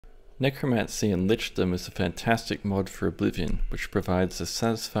Necromancy in Lichdom is a fantastic mod for Oblivion, which provides a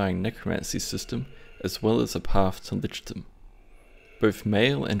satisfying necromancy system as well as a path to Lichdom. Both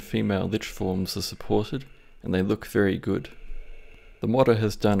male and female lich forms are supported, and they look very good. The modder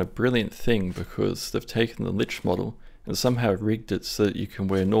has done a brilliant thing because they've taken the lich model and somehow rigged it so that you can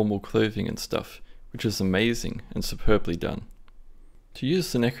wear normal clothing and stuff, which is amazing and superbly done. To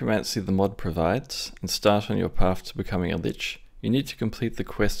use the necromancy the mod provides, and start on your path to becoming a lich, you need to complete the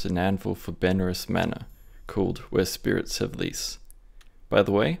quest in Anvil for Bannerous Manor, called Where Spirits Have Lease. By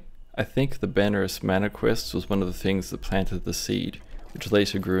the way, I think the Bannerous Manor quest was one of the things that planted the seed, which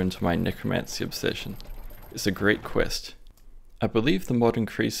later grew into my necromancy obsession. It's a great quest. I believe the mod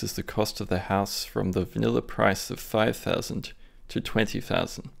increases the cost of the house from the vanilla price of 5,000 to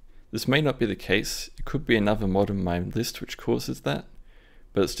 20,000. This may not be the case, it could be another mod on my list which causes that,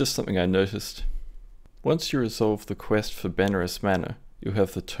 but it's just something I noticed. Once you resolve the quest for Bannerous Manor, you'll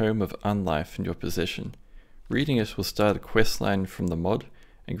have the Tome of Unlife in your possession. Reading it will start a questline from the mod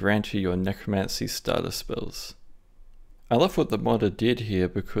and grant you your necromancy starter spells. I love what the modder did here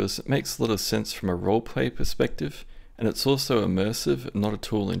because it makes a lot of sense from a roleplay perspective, and it's also immersive and not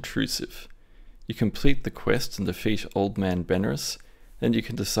at all intrusive. You complete the quest and defeat Old Man Bannerous, then you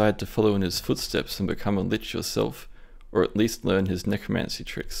can decide to follow in his footsteps and become a lich yourself, or at least learn his necromancy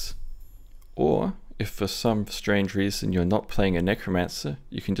tricks. Or, if for some strange reason you're not playing a necromancer,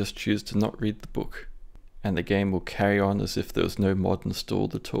 you can just choose to not read the book, and the game will carry on as if there was no mod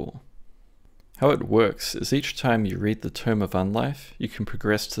installed at all. How it works is each time you read the Tome of Unlife, you can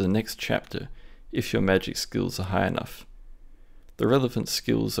progress to the next chapter if your magic skills are high enough. The relevant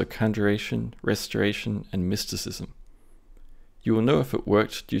skills are Conjuration, Restoration, and Mysticism. You will know if it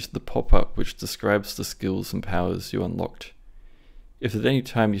worked due to the pop-up which describes the skills and powers you unlocked. If at any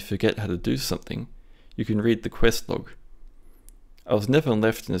time you forget how to do something, you can read the quest log. I was never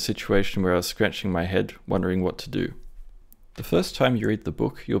left in a situation where I was scratching my head, wondering what to do. The first time you read the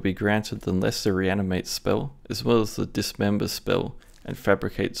book, you'll be granted the Lesser Reanimate spell, as well as the Dismember spell and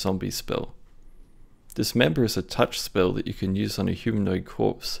Fabricate Zombie spell. Dismember is a touch spell that you can use on a humanoid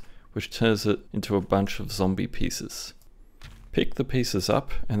corpse, which turns it into a bunch of zombie pieces. Pick the pieces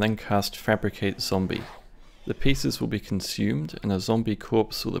up and then cast Fabricate Zombie. The pieces will be consumed and a zombie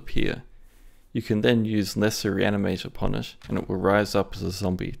corpse will appear. You can then use Lesser Reanimate upon it and it will rise up as a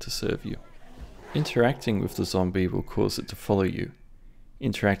zombie to serve you. Interacting with the zombie will cause it to follow you.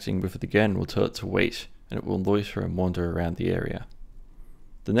 Interacting with it again will tell it to wait and it will loiter and wander around the area.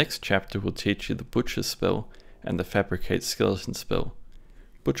 The next chapter will teach you the Butcher spell and the Fabricate Skeleton spell.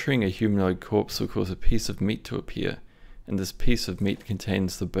 Butchering a humanoid corpse will cause a piece of meat to appear, and this piece of meat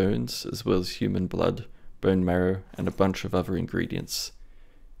contains the bones as well as human blood, bone marrow, and a bunch of other ingredients.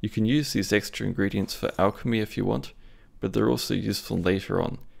 You can use these extra ingredients for alchemy if you want, but they're also useful later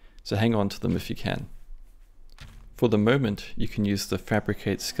on, so hang on to them if you can. For the moment, you can use the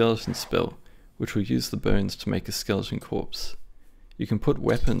Fabricate Skeleton spell, which will use the bones to make a skeleton corpse. You can put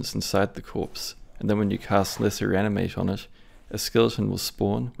weapons inside the corpse, and then when you cast Lesser Reanimate on it, a skeleton will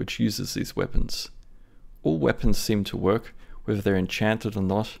spawn which uses these weapons. All weapons seem to work, whether they're enchanted or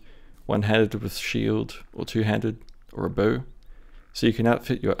not, one-handed with shield, or two-handed, or a bow, so you can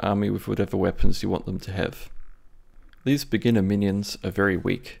outfit your army with whatever weapons you want them to have. These beginner minions are very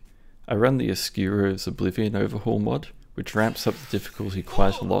weak. I run the Oscuro's Oblivion Overhaul mod, which ramps up the difficulty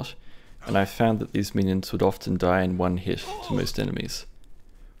quite a lot, and I found that these minions would often die in one hit to most enemies.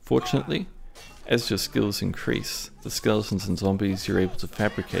 Fortunately, as your skills increase, the skeletons and zombies you're able to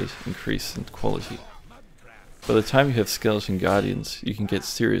fabricate increase in quality. By the time you have Skeleton Guardians, you can get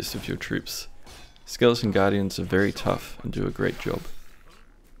serious with your troops. Skeleton Guardians are very tough and do a great job.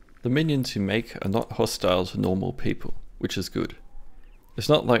 The minions you make are not hostile to normal people, which is good. It's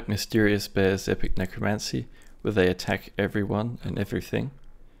not like Mysterious Bear's Epic Necromancy, where they attack everyone and everything.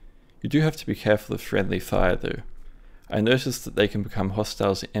 You do have to be careful of friendly fire though. I noticed that they can become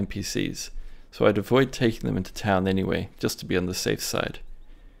hostile to NPCs, so I'd avoid taking them into town anyway, just to be on the safe side.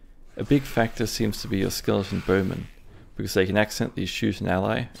 A big factor seems to be your skeleton bowmen, because they can accidentally shoot an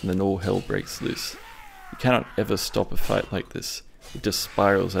ally and then all hell breaks loose. You cannot ever stop a fight like this, it just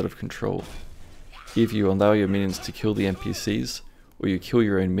spirals out of control. Either you allow your minions to kill the NPCs, or you kill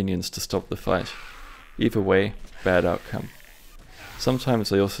your own minions to stop the fight. Either way, bad outcome. Sometimes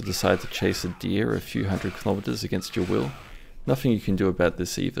they also decide to chase a deer a few hundred kilometers against your will. Nothing you can do about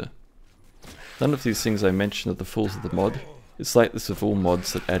this either. None of these things I mentioned are the fault of the mod. It's like this with all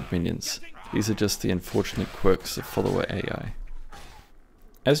mods that add minions. These are just the unfortunate quirks of follower AI.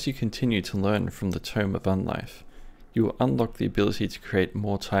 As you continue to learn from the Tome of Unlife, you will unlock the ability to create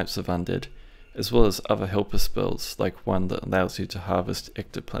more types of undead, as well as other helper spells like one that allows you to harvest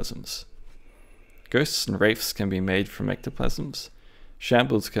ectoplasms. Ghosts and wraiths can be made from ectoplasms.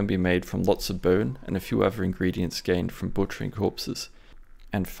 Shambles can be made from lots of bone and a few other ingredients gained from butchering corpses.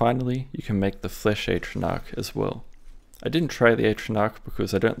 And finally, you can make the flesh Atronach as well. I didn't try the Atronach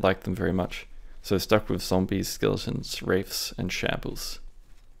because I don't like them very much, so I stuck with zombies, skeletons, wraiths, and shambles.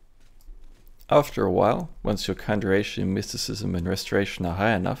 After a while, once your conjuration, mysticism, and restoration are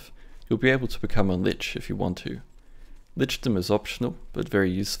high enough, you'll be able to become a lich if you want to. Lichdom is optional, but very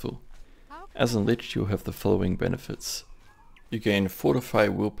useful. As a lich, you'll have the following benefits. You gain Fortify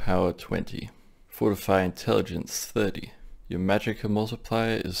Willpower 20, Fortify Intelligence 30. Your Magicka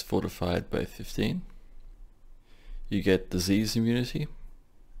multiplier is fortified by 15. You get Disease Immunity,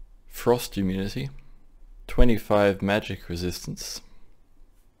 Frost Immunity, 25 Magic Resistance,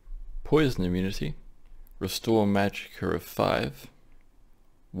 Poison Immunity, Restore Magicka of 5,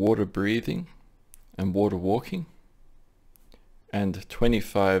 Water Breathing and Water Walking, and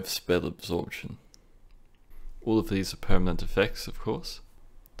 25 Spell Absorption. All of these are permanent effects, of course.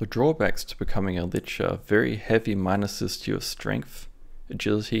 The drawbacks to becoming a lich are very heavy minuses to your strength,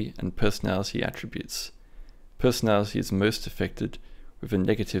 agility, and personality attributes. Personality is most affected with a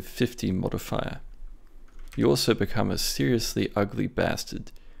negative 50 modifier. You also become a seriously ugly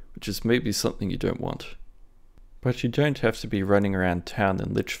bastard, which is maybe something you don't want. But you don't have to be running around town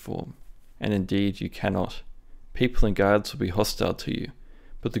in lich form, and indeed you cannot. People and guards will be hostile to you,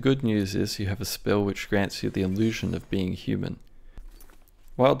 but the good news is you have a spell which grants you the illusion of being human.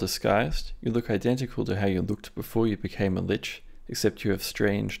 While disguised, you look identical to how you looked before you became a lich, except you have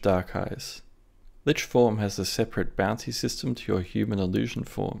strange dark eyes. Lich form has a separate bounty system to your human illusion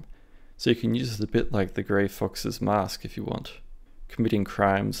form, so you can use it a bit like the Grey Fox's mask if you want, committing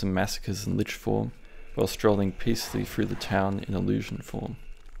crimes and massacres in lich form while strolling peacefully through the town in illusion form.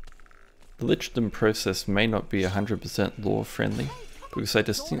 The Lichdom process may not be 100% lore friendly, because I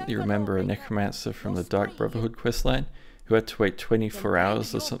distinctly remember a necromancer from the Dark Brotherhood questline who had to wait 24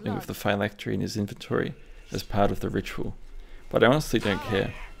 hours or something with the phylactery in his inventory as part of the ritual, but I honestly don't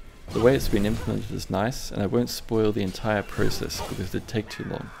care. The way it's been implemented is nice, and I won't spoil the entire process because it'd take too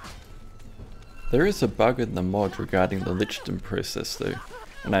long. There is a bug in the mod regarding the Lichdom process though,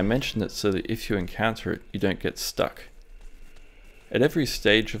 and I mention it so that if you encounter it, you don't get stuck. At every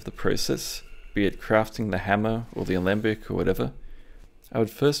stage of the process, be it crafting the hammer or the alembic or whatever, I would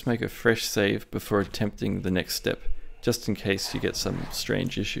first make a fresh save before attempting the next step, just in case you get some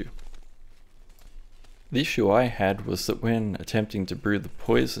strange issue. The issue I had was that when attempting to brew the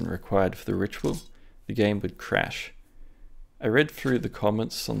poison required for the ritual, the game would crash. I read through the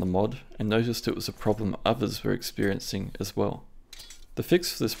comments on the mod and noticed it was a problem others were experiencing as well. The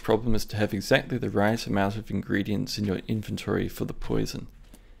fix for this problem is to have exactly the right amount of ingredients in your inventory for the poison.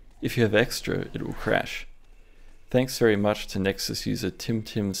 If you have extra, it will crash. Thanks very much to Nexus user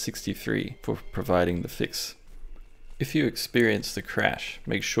TimTim63 for providing the fix. If you experience the crash,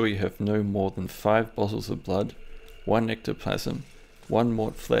 make sure you have no more than 5 bottles of blood, 1 ectoplasm, 1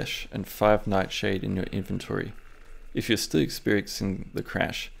 mort flesh, and 5 nightshade in your inventory. If you're still experiencing the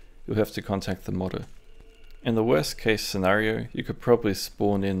crash, you'll have to contact the modder. In the worst case scenario, you could probably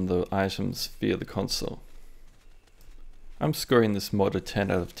spawn in the items via the console. I'm scoring this mod a 10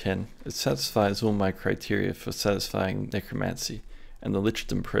 out of 10. It satisfies all my criteria for satisfying necromancy, and the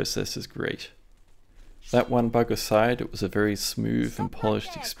Lichdom process is great. That one bug aside, it was a very smooth and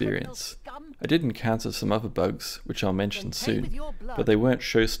polished experience. I did encounter some other bugs, which I'll mention soon, but they weren't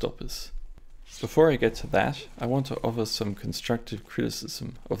showstoppers. Before I get to that, I want to offer some constructive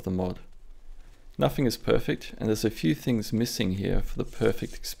criticism of the mod. Nothing is perfect, and there's a few things missing here for the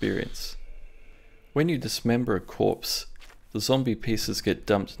perfect experience. When you dismember a corpse, the zombie pieces get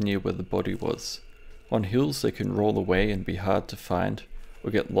dumped near where the body was. On hills they can roll away and be hard to find,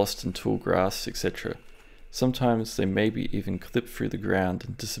 or get lost in tall grass, etc. Sometimes they maybe even clip through the ground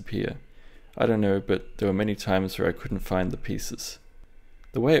and disappear. I don't know, but there were many times where I couldn't find the pieces.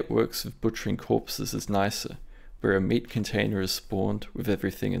 The way it works with butchering corpses is nicer, where a meat container is spawned with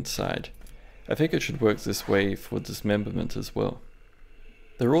everything inside. I think it should work this way for dismemberment as well.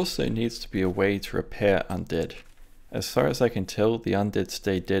 There also needs to be a way to repair undead. As far as I can tell, the undead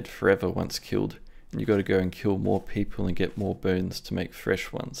stay dead forever once killed, and you gotta go and kill more people and get more bones to make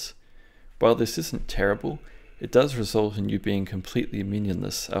fresh ones. While this isn't terrible, it does result in you being completely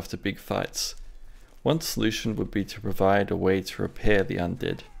minionless after big fights. One solution would be to provide a way to repair the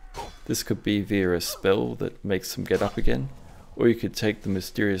undead. This could be via a spell that makes them get up again, or you could take the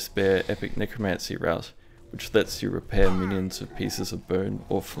Mysterious Bear Epic Necromancy route, which lets you repair minions with pieces of bone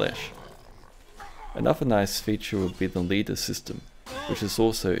or flesh. Another nice feature would be the leader system, which is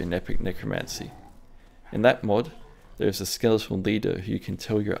also in Epic Necromancy. In that mod, there is a skeletal leader who you can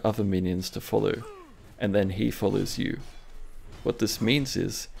tell your other minions to follow, and then he follows you. What this means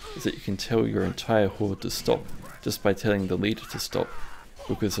is that you can tell your entire horde to stop just by telling the leader to stop,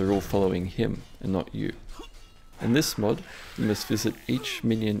 because they're all following him and not you. In this mod, you must visit each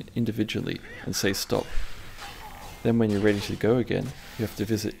minion individually and say stop. Then when you're ready to go again, you have to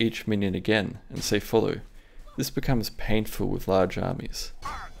visit each minion again and say follow. This becomes painful with large armies.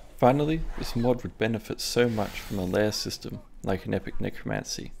 Finally, this mod would benefit so much from a lair system, like in Epic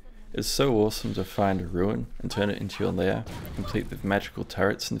Necromancy. It's so awesome to find a ruin and turn it into your lair, complete with magical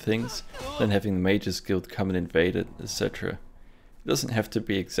turrets and things, then having the Mages Guild come and invade it, etc. It doesn't have to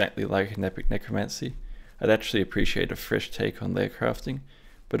be exactly like in Epic Necromancy. I'd actually appreciate a fresh take on lair crafting,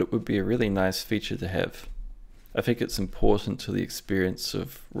 but it would be a really nice feature to have. I think it's important to the experience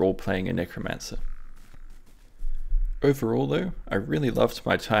of role-playing a necromancer. Overall though, I really loved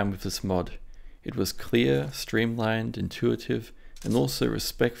my time with this mod. It was clear, streamlined, intuitive, and also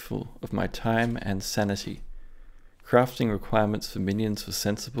respectful of my time and sanity. Crafting requirements for minions were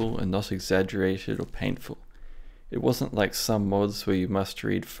sensible and not exaggerated or painful. It wasn't like some mods where you must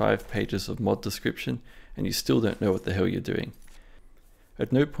read 5 pages of mod description and you still don't know what the hell you're doing.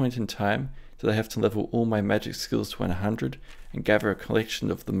 At no point in time did I have to level all my magic skills to 100 and gather a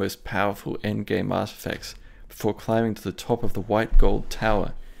collection of the most powerful endgame artifacts before climbing to the top of the white gold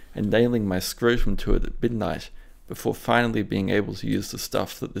tower and nailing my scrotum to it at midnight before finally being able to use the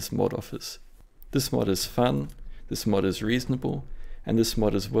stuff that this mod offers. This mod is fun, this mod is reasonable, and this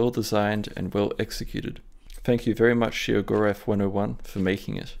mod is well designed and well executed. Thank you very much Shiogoraf101 for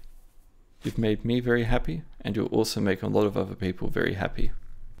making it. You've made me very happy, and you'll also make a lot of other people very happy.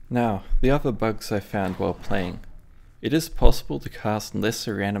 Now, the other bugs I found while playing. It is possible to cast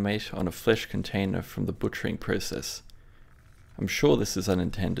Lesser Reanimate on a flesh container from the butchering process. I'm sure this is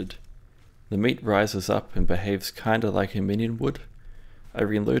unintended. The meat rises up and behaves kinda like a minion would. I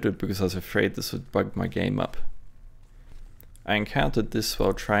reloaded because I was afraid this would bug my game up. I encountered this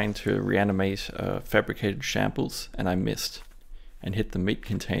while trying to reanimate fabricated shambles, and I missed, and hit the meat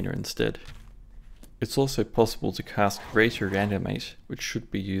container instead. It's also possible to cast Greater Reanimate, which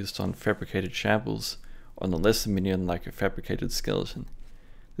should be used on fabricated shambles, on a lesser minion like a fabricated skeleton.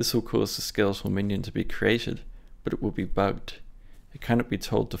 This will cause the skeletal minion to be created, but it will be bugged. It cannot be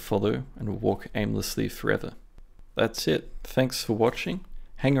told to follow and will walk aimlessly forever. That's it. Thanks for watching.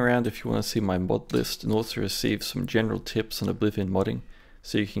 Hang around if you want to see my mod list and also receive some general tips on Oblivion modding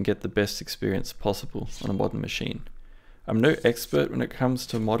so you can get the best experience possible on a modern machine. I'm no expert when it comes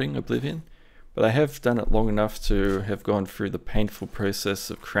to modding Oblivion, but I have done it long enough to have gone through the painful process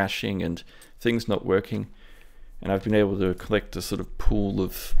of crashing and things not working, and I've been able to collect a sort of pool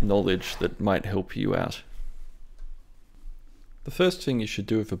of knowledge that might help you out. The first thing you should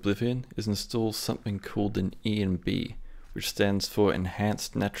do with Oblivion is install something called an ENB, which stands for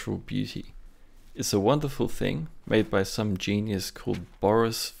Enhanced Natural Beauty. It's a wonderful thing made by some genius called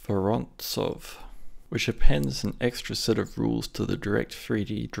Boris Vorontsov, which appends an extra set of rules to the direct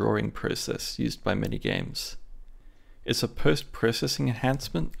 3D drawing process used by many games. It's a post-processing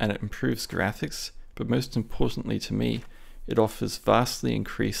enhancement and it improves graphics, but most importantly to me, it offers vastly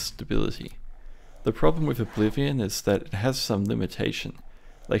increased stability. The problem with Oblivion is that it has some limitation,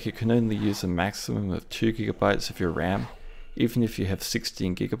 like it can only use a maximum of 2 GB of your RAM, even if you have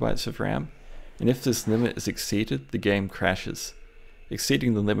 16 GB of RAM, and if this limit is exceeded, the game crashes.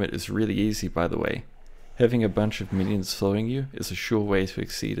 Exceeding the limit is really easy, by the way. Having a bunch of minions following you is a sure way to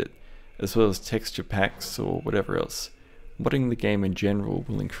exceed it, as well as texture packs or whatever else. Modding the game in general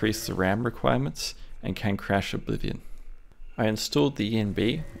will increase the RAM requirements and can crash Oblivion. I installed the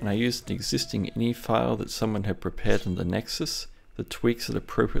ENB and I used an existing INI file that someone had prepared in the Nexus that tweaks it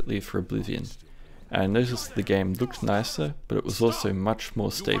appropriately for Oblivion. And I noticed the game looked nicer, but it was also much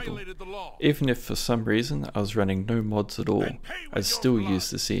more stable. Even if for some reason I was running no mods at all, I'd still use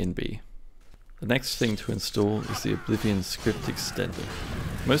this ENB. The next thing to install is the Oblivion Script Extender.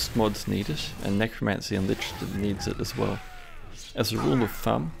 Most mods need it, and Necromancy and Lichdom needs it as well. As a rule of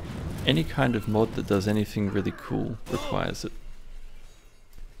thumb, any kind of mod that does anything really cool requires it.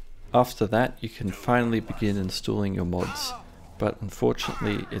 After that, you can finally begin installing your mods, but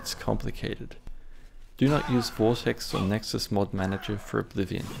unfortunately it's complicated. Do not use Vortex or Nexus Mod Manager for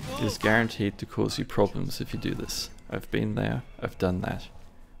Oblivion. It is guaranteed to cause you problems if you do this. I've been there, I've done that.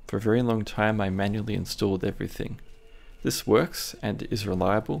 For a very long time I manually installed everything. This works and is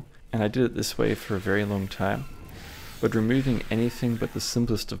reliable, and I did it this way for a very long time, but removing anything but the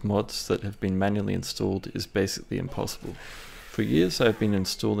simplest of mods that have been manually installed is basically impossible. For years I've been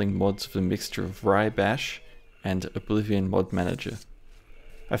installing mods with a mixture of Rye Bash, and Oblivion Mod Manager.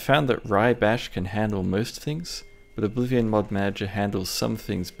 I found that Rye Bash can handle most things, but Oblivion Mod Manager handles some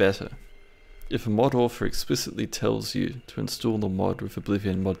things better. If a mod author explicitly tells you to install the mod with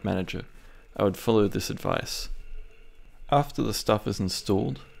Oblivion Mod Manager, I would follow this advice. After the stuff is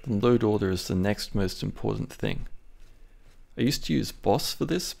installed, the load order is the next most important thing. I used to use Boss for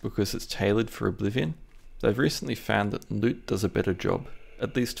this because it's tailored for Oblivion, but I've recently found that Loot does a better job,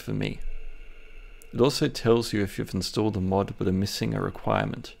 at least for me. It also tells you if you've installed a mod but are missing a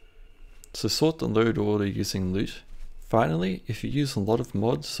requirement. So sort the load order using Loot. Finally, if you use a lot of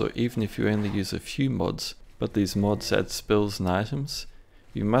mods, or even if you only use a few mods, but these mods add spells and items,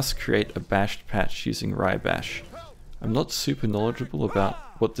 you must create a bashed patch using Rye Bash. I'm not super knowledgeable about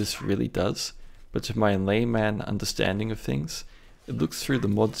what this really does, but to my layman understanding of things, it looks through the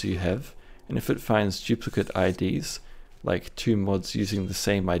mods you have, and if it finds duplicate IDs, like 2 mods using the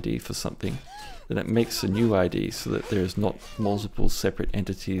same ID for something, then it makes a new ID so that there is not multiple separate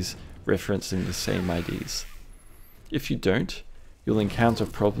entities referencing the same IDs. If you don't, you'll encounter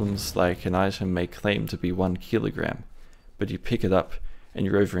problems like an item may claim to be 1 kilogram, but you pick it up and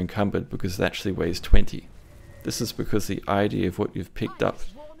you're over encumbered because it actually weighs 20. This is because the ID of what you've picked up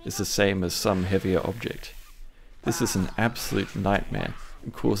is the same as some heavier object. This is an absolute nightmare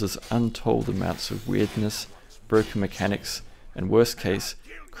and causes untold amounts of weirdness, broken mechanics, and worst case,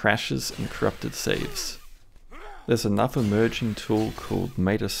 crashes and corrupted saves. There's another merging tool called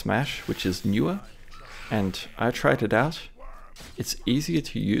Meta Smash, which is newer, and I tried it out. It's easier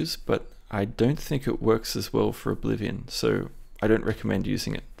to use, but I don't think it works as well for Oblivion, so I don't recommend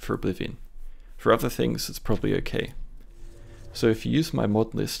using it for Oblivion. For other things, it's probably okay. So if you use my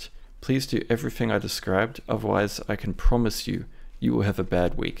mod list, please do everything I described, otherwise I can promise you, you will have a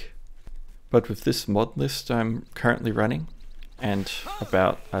bad week. But with this mod list I'm currently running, and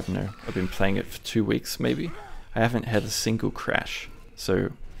about, I don't know, I've been playing it for 2 weeks maybe, I haven't had a single crash,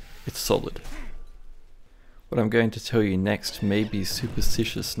 so it's solid. What I'm going to tell you next may be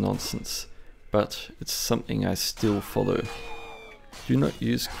superstitious nonsense, but it's something I still follow. Do not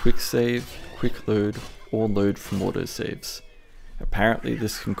use quick save, quick load, or load from autosaves. Apparently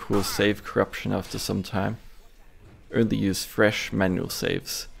this can cause save corruption after some time. Only use fresh manual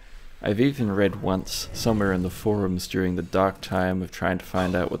saves. I've even read once, somewhere in the forums during the dark time of trying to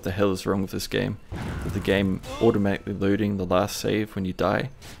find out what the hell is wrong with this game, that the game automatically loading the last save when you die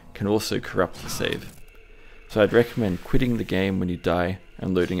can also corrupt the save. So I'd recommend quitting the game when you die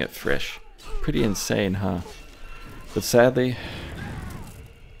and loading it fresh. Pretty insane, huh? But sadly,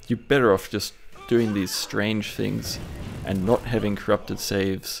 you're better off just doing these strange things and not having corrupted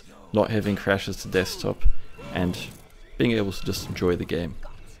saves, not having crashes to desktop, and being able to just enjoy the game.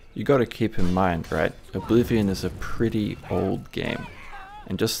 You gotta keep in mind, right? Oblivion is a pretty old game.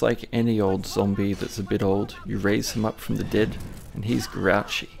 And just like any old zombie that's a bit old, you raise him up from the dead, and he's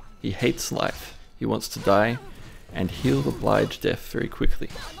grouchy. He hates life. He wants to die, and he'll oblige death very quickly.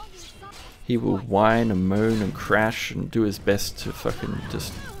 He will whine and moan and crash and do his best to fucking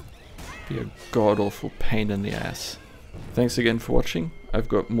just be a god-awful pain in the ass. Thanks again for watching. I've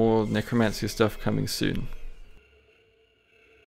got more Necromancy stuff coming soon.